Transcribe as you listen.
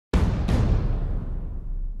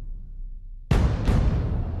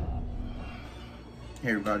Hey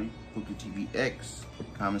everybody, Bookie TVX,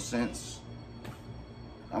 Common Sense.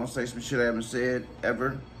 I'm gonna say some shit I haven't said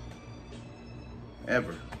ever.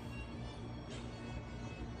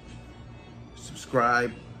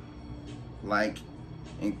 Subscribe, like,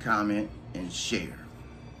 and comment, and share.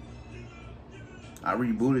 I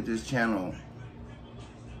rebooted this channel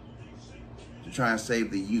to try and save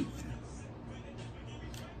the youth.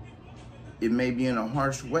 It may be in a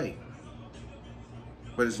harsh way,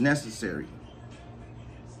 but it's necessary.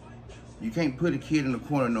 You can't put a kid in the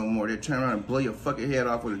corner no more. They'll turn around and blow your fucking head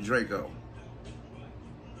off with a Draco.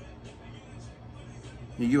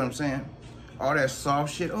 You get what I'm saying? All that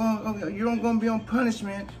soft shit. Oh, you don't gonna be on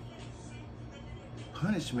punishment.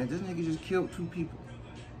 Punishment? This nigga just killed 2 people.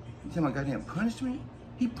 You tell my goddamn punishment?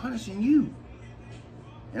 He punishing you.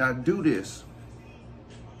 And I do this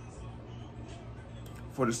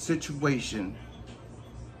for the situation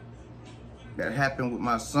that happened with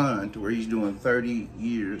my son, to where he's doing 30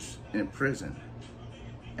 years in prison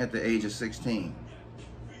at the age of 16.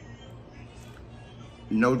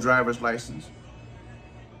 No driver's license.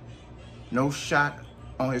 No shot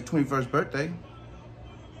on his 21st birthday.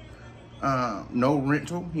 No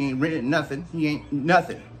rental. He ain't rented nothing. He ain't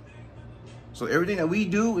nothing. So everything that we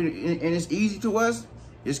do, and it's easy to us,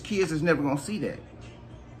 his kids is never gonna see that.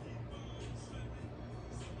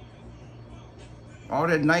 All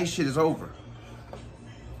that nice shit is over.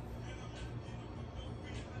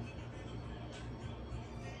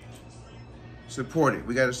 Support it.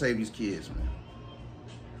 We gotta save these kids, man.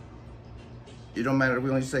 It don't matter if we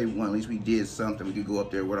only save one. At least we did something. We could go up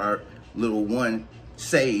there with our little one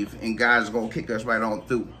save, and God's gonna kick us right on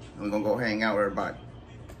through. And we're gonna go hang out with everybody.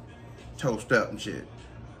 Toast up and shit.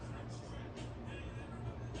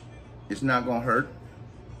 It's not gonna hurt.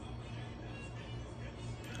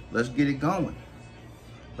 Let's get it going.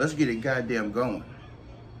 Let's get it goddamn going.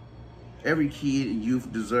 Every kid and youth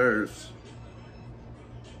deserves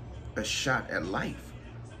a shot at life.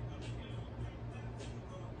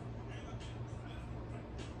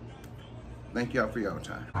 Thank y'all for y'all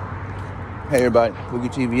time. Hey everybody, Boogie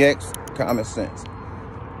TVX, Common Sense.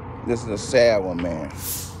 This is a sad one, man.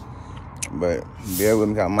 But bear with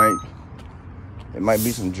me, there might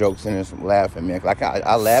be some jokes in there, some laughing, man. Like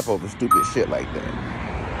I laugh over stupid shit like that.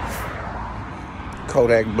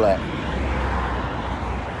 Kodak Black.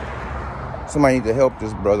 Somebody need to help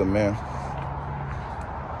this brother, man.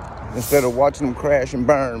 Instead of watching him crash and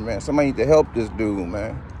burn, man, somebody need to help this dude,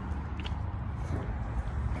 man.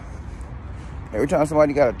 Every time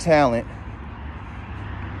somebody got a talent,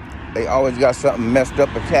 they always got something messed up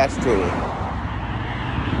attached to it.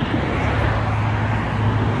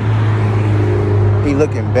 He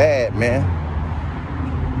looking bad, man.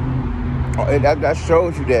 That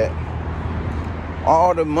shows you that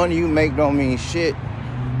all the money you make don't mean shit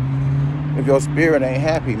if your spirit ain't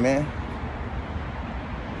happy, man.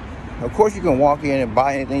 Of course you can walk in and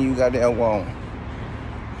buy anything you got there want.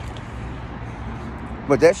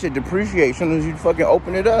 But that shit depreciates as soon as you fucking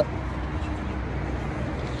open it up.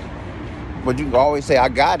 But you can always say, I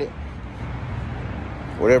got it.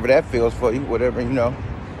 Whatever that feels for you, whatever, you know,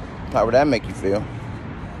 however that make you feel.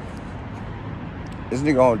 This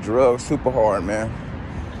nigga on drugs super hard, man.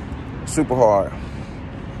 Super hard.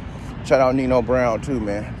 Shout out Nino Brown too,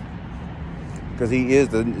 man. Cause he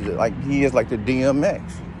is like the DMX.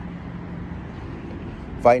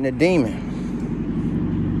 Fighting a demon.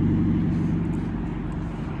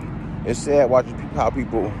 It's sad watching how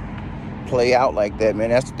people play out like that,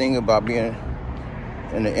 man. That's the thing about being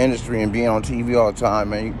in the industry and being on TV all the time,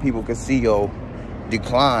 man. People can see your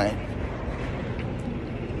decline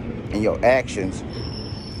in your actions.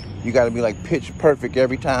 You gotta be like pitch perfect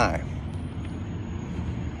every time.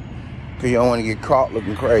 Cause you don't wanna get caught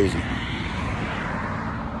looking crazy.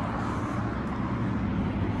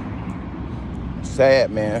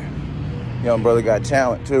 Sad, man. Young brother got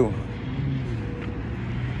talent too.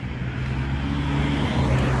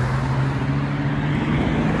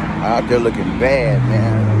 Out there looking bad,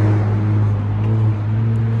 man.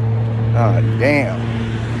 Oh, damn.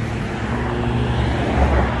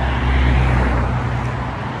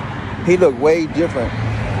 He looked way different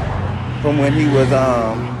from when he was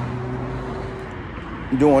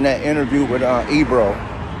doing that interview with Ebro,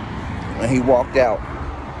 and he walked out.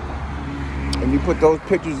 And you put those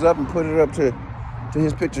pictures up and put it up to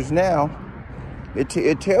his pictures now, it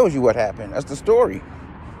tells you what happened. That's the story.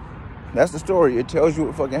 That's the story. It tells you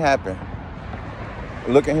what fucking happened.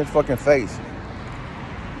 Look at his fucking face.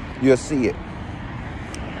 You'll see it.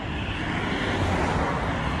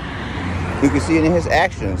 You can see it in his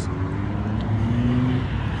actions.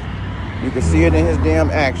 You can see it in his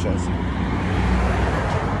damn actions.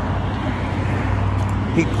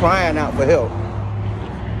 He crying out for help.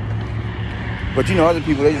 But you know, other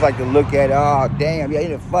people, they just like to look at it. Oh, damn, yeah, he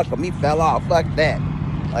didn't fuck him. He fell off. Fuck that.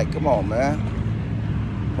 Like, come on, man.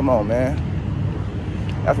 Come on, man.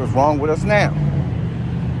 That's what's wrong with us now.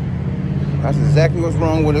 That's exactly what's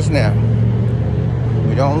wrong with us now.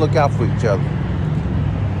 We don't look out for each other.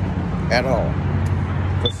 At all.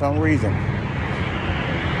 For some reason.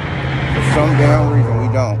 For some damn reason, we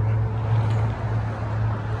don't.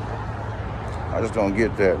 I just don't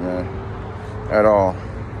get that, man. At all.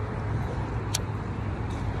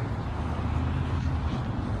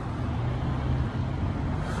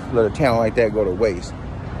 Let a talent like that go to waste.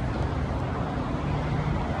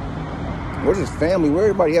 Where's his family? Where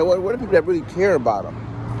everybody at? What are the people that really care about him?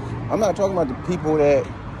 I'm not talking about the people that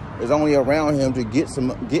is only around him to get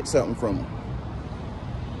something from him.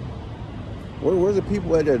 Where's the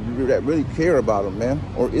people that really care about him, man?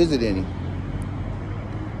 Or is it any?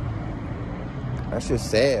 That's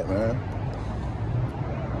just sad, man.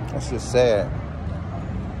 That's just sad.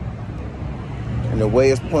 And the way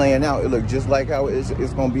it's playing out, it looks just like how it's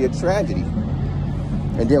going to be a tragedy.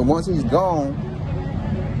 And then once he's gone,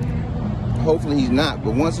 hopefully he's not,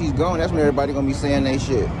 but once he's gone, that's when everybody going to be saying they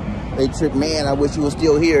shit. They trip, man, I wish you was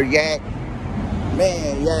still here, yak.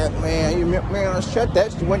 Man, yak, man. Man, shut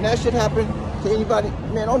that shit. When that shit happened to anybody,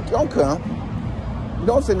 man, don't come.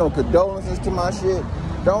 Don't send no condolences to my shit.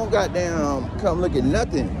 Don't goddamn come look at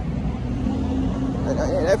nothing.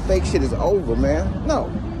 That fake shit is over, man. No.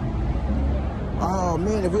 Oh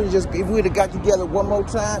man, if we'd have got together one more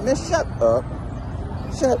time, man, shut up.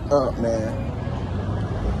 Shut up, man.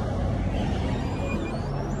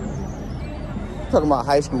 Talking about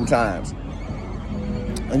high school times.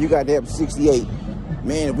 And you got there 68.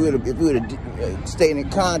 Man, if we would have stayed in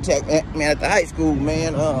contact, man, at the high school,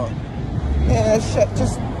 man,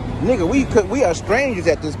 nigga, we are strangers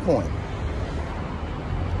at this point.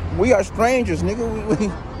 We are strangers, nigga.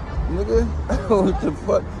 Nigga, what the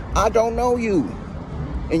fuck? I don't know you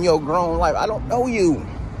in your grown life. I don't know you.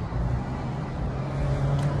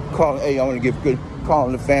 Hey, I want to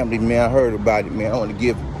calling the family, man. I heard about it, man. I want to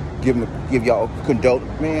give y'all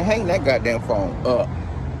condolence. Man, hang that goddamn phone up.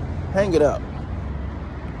 Hang it up.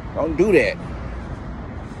 Don't do that.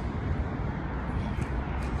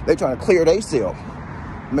 They trying to clear themselves,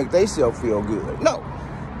 make themselves feel good. No.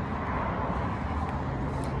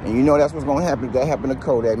 And you know that's what's gonna happen. That happened to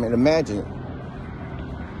Kodak, man. Imagine it.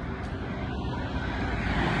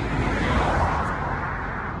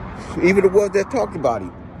 Even the ones that talked about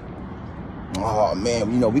him. Oh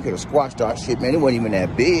man, you know, we could have squashed our shit, man. It wasn't even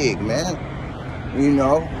that big, man. You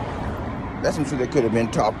know, that's some shit that could have been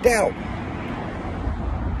talked out.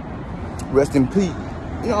 Rest in peace.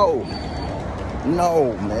 No,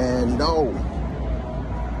 man, no.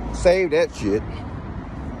 Save that shit.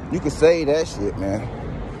 You can save that shit, man,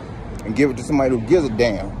 and give it to somebody who gives a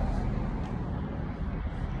damn.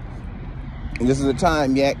 And this is the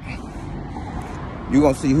time, yak. You're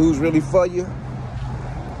gonna see who's really for you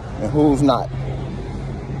and who's not.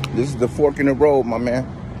 This is the fork in the road, my man.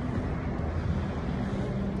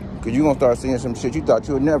 Cause you're gonna start seeing some shit you thought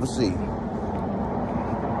you would never see.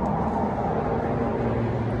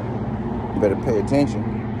 You better pay attention.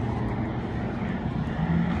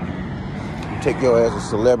 Take your ass to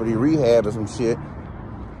celebrity rehab or some shit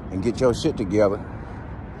and get your shit together.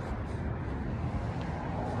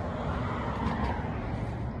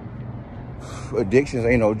 Addictions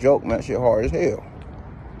ain't no joke, man. That shit hard as hell.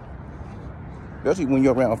 Especially when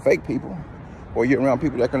you're around fake people, or you're around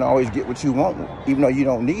people that can always get what you want, even though you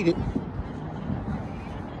don't need it.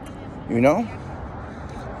 You know?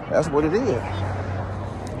 That's what it is.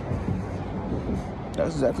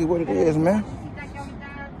 That's exactly what it is, man.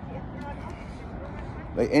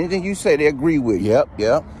 Like anything you say, they agree with. Yep.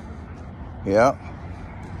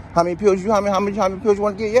 How many pills how many pills you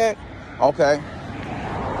want to get yet? Okay.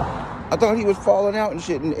 I thought he was falling out and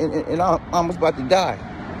shit, and I'm almost about to die.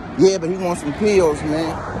 Yeah, but he wants some pills,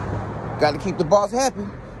 man. Got to keep the boss happy.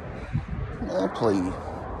 Man, please.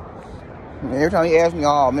 Man, every time he asks me,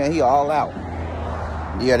 oh, man, he all out.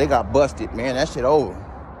 Yeah, they got busted, man. That shit over.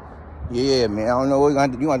 Yeah, man, I don't know what you're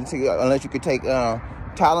going to do. You want to take, unless you could take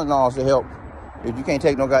Tylenols to help. If you can't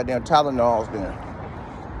take no goddamn Tylenols, then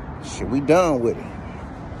shit, we done with it.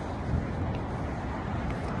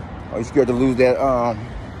 Are you scared to lose that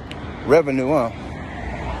revenue, huh?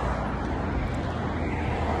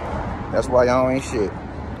 That's why y'all ain't shit.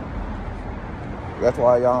 That's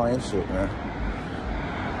why y'all ain't shit, man.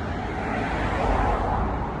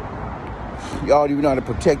 Y'all don't even know how to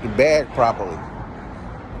protect the bag properly.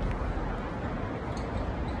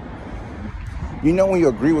 You know when you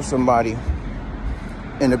agree with somebody,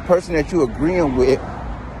 and the person that you're agreeing with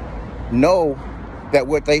know that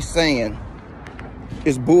what they saying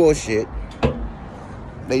is bullshit.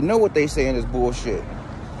 They know what they saying is bullshit.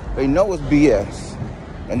 They know it's BS.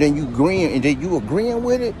 And then you agreeing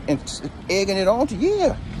with it and egging it on to,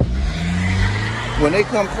 yeah. When they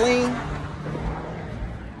come clean,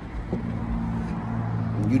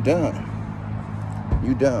 you done.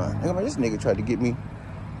 You done. I mean, this nigga tried to get me,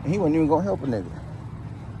 and he wasn't even gonna help a nigga.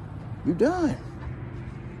 You done.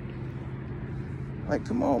 Like,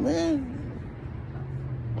 come on, man.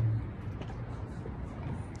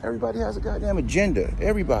 Everybody has a goddamn agenda.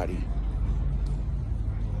 Everybody.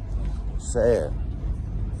 Sad.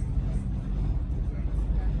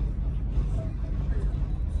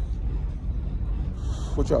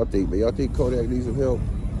 What y'all think, man? Y'all think Kodak needs some help?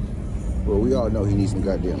 Well, we all know he needs some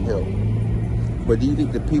goddamn help. But do you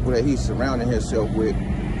think the people that he's surrounding himself with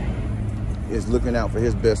is looking out for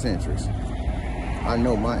his best interest? I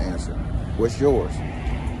know my answer. What's yours?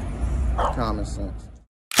 Common sense.